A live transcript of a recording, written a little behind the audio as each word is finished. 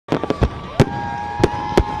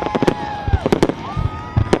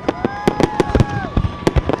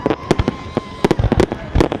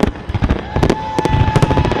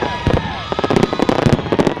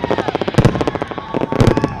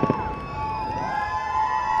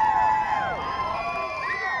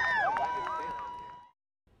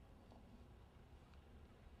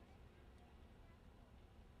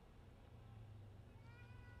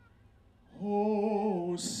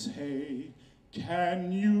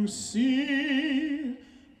Can you see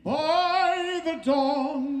by the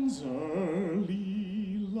dawn's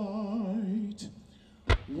early light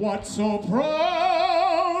what so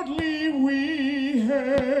proudly we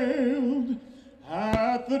hailed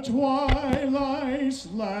at the twilight's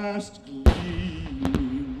last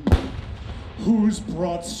gleaming, whose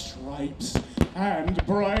broad stripes and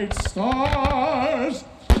bright stars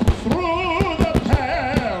through the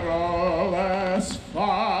perilous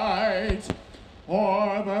fight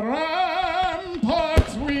o'er the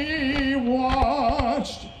ramparts we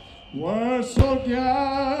watched were so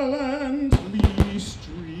gallantly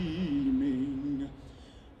streaming,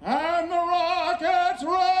 and the rocket's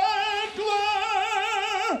red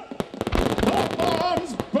glare, the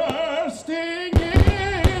bombs bursting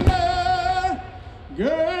in air,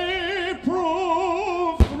 gave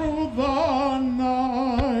proof through the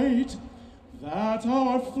night that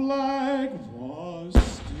our flag was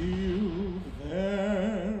still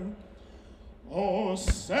there. Oh,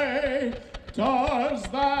 say, does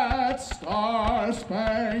that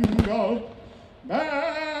star-spangled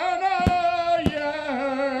banner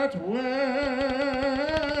yet wave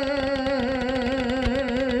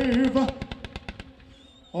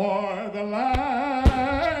o'er the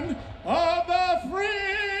land of the free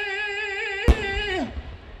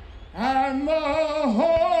and the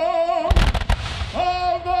home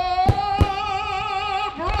of the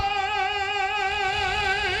brave?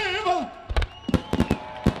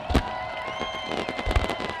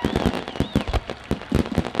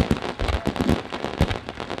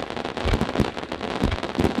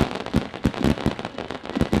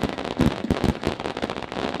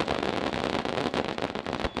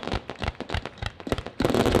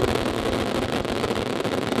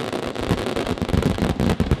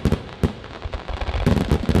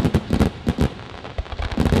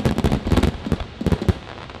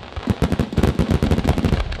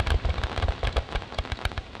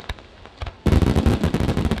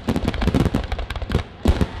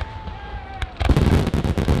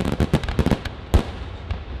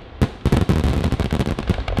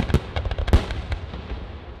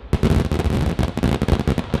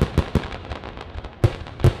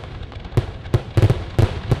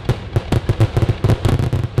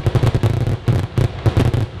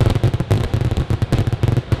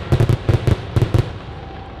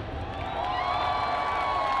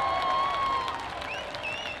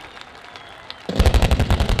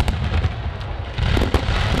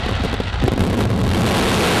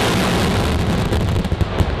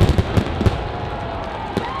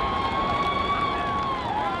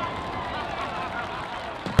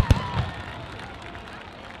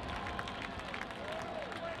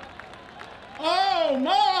 Oh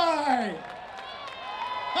my!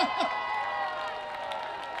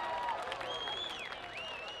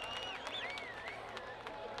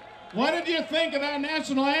 What did you think of that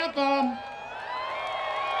national anthem?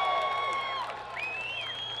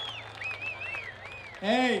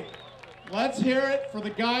 Hey, let's hear it for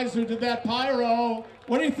the guys who did that pyro.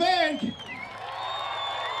 What do you think?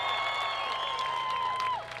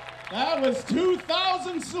 That was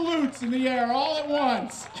 2,000 salutes in the air all at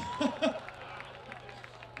once.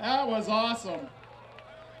 That was awesome.